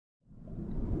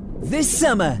This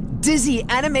summer, Disney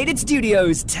Animated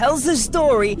Studios tells the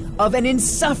story of an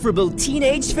insufferable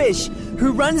teenage fish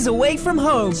who runs away from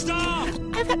home. Stop!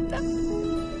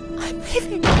 I'm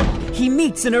leaving. He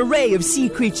meets an array of sea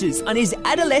creatures on his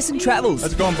adolescent travels.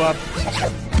 Let's go on, Bob.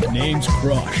 Name's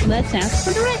Crush. Let's ask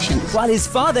for directions. While his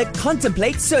father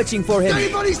contemplates searching for him.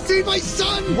 Anybody see my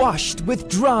son? Washed with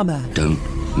drama, Don't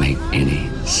make any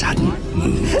sudden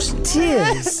moves.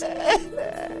 tears,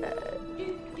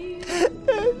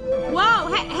 Whoa,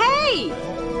 hey!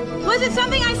 Was it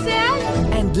something I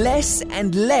said?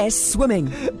 and less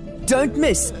swimming. Don't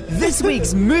miss this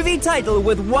week's movie title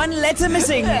with one letter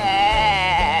missing.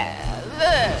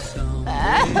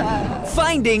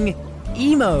 Finding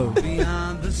EMO.